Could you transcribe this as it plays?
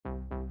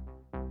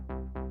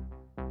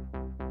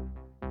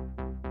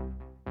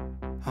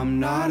I'm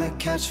not a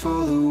catch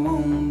for the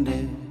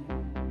wounded.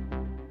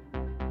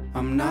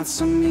 I'm not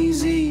some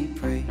easy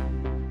prey.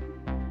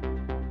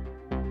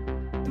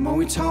 The more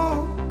we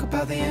talk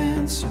about the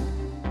answer,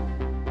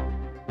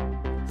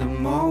 the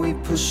more we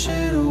push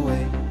it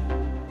away.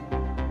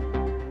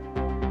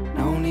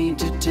 No need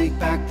to take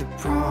back the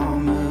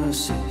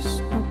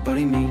promises.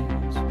 Nobody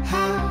means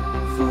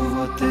half of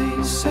what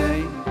they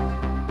say.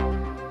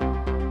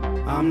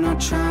 I'm not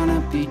trying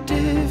to be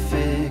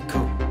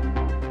difficult,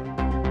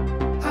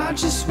 I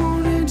just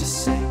wanted to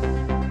say,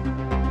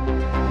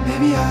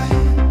 maybe I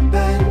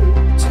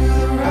bend to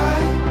the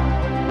right,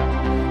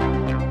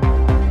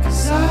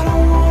 'cause I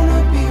don't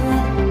wanna be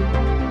wrong.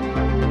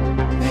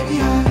 Maybe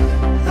I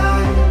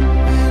lied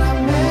when I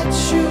met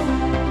you,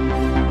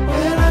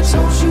 when I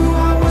told you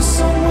I was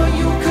someone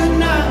you could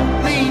not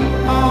lean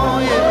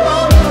on. Yeah.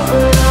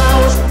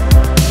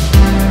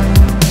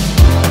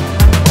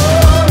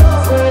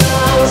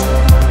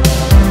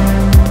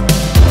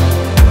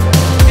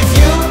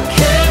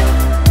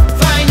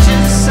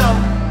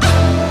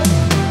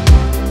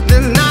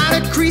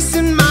 Crease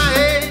in my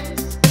head,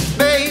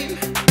 babe,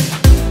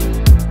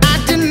 I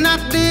did not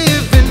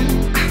live in.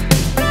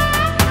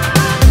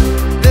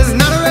 There's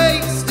not a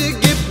race to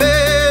get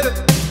better,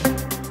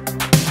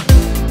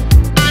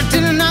 I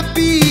did not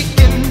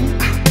begin.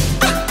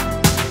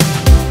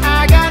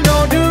 I got no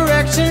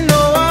direction,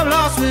 no, I'm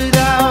lost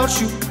without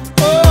you.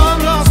 Oh, I'm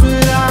lost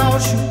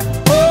without you.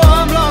 Oh,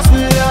 I'm lost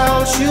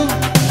without you.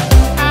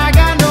 I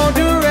got no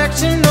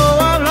direction, no,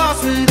 I'm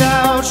lost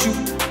without you.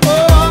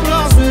 Oh, I'm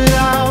lost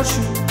without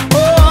you.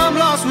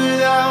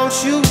 Without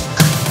you,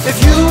 if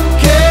you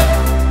can't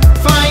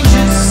find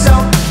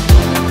yourself,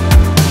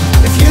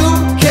 if you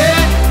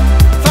can't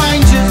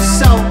find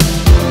yourself,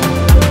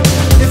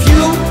 if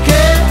you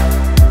can't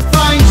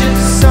find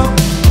yourself,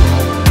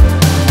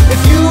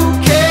 if you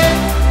can't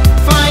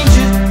find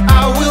you,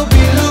 I will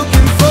be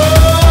looking for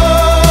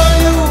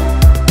you.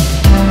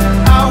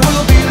 I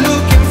will be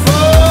looking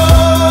for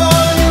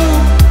you.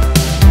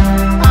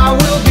 I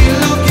will be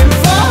looking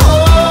for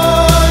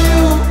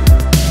you.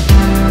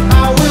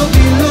 I will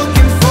be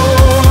looking for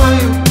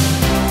you.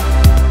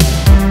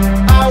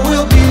 I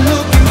will be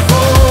looking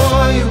for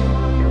you.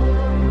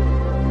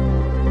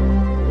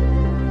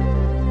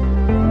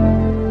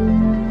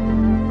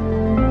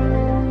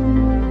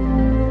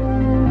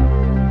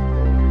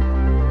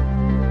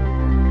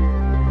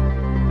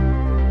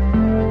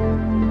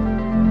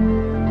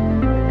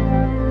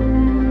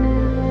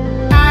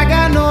 I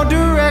got no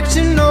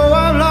direction, no,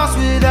 I'm lost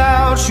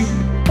without you.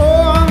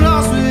 Oh, I'm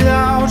lost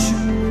without you.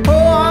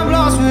 Oh, I'm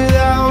lost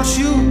without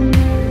you.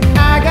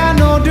 I got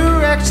no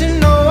direction,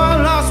 no,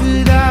 I'm lost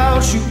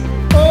without you.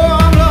 Oh,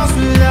 I'm lost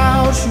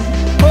without you.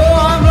 Oh,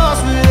 I'm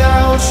lost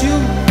without you.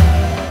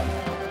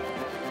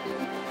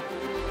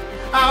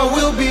 I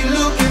will be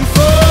looking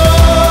for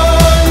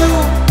you.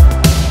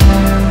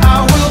 I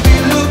will be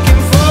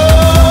looking for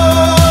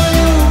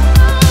you.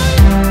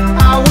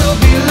 I will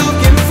be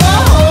looking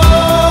for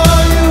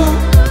you.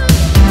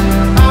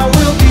 I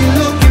will be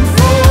looking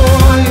for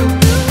you.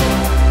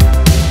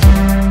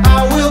 I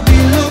will be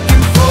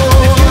looking for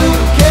you. You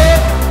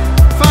can't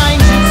find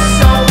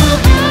yourself, I will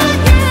be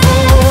looking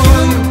for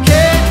you. You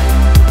can't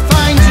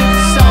find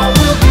yourself, I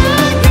will be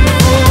looking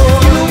for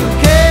you. You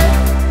can't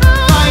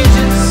find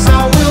yourself,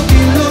 I will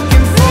be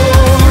looking for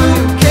you.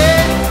 You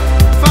can't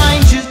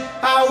find you,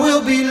 I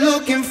will be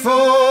looking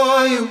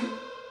for you.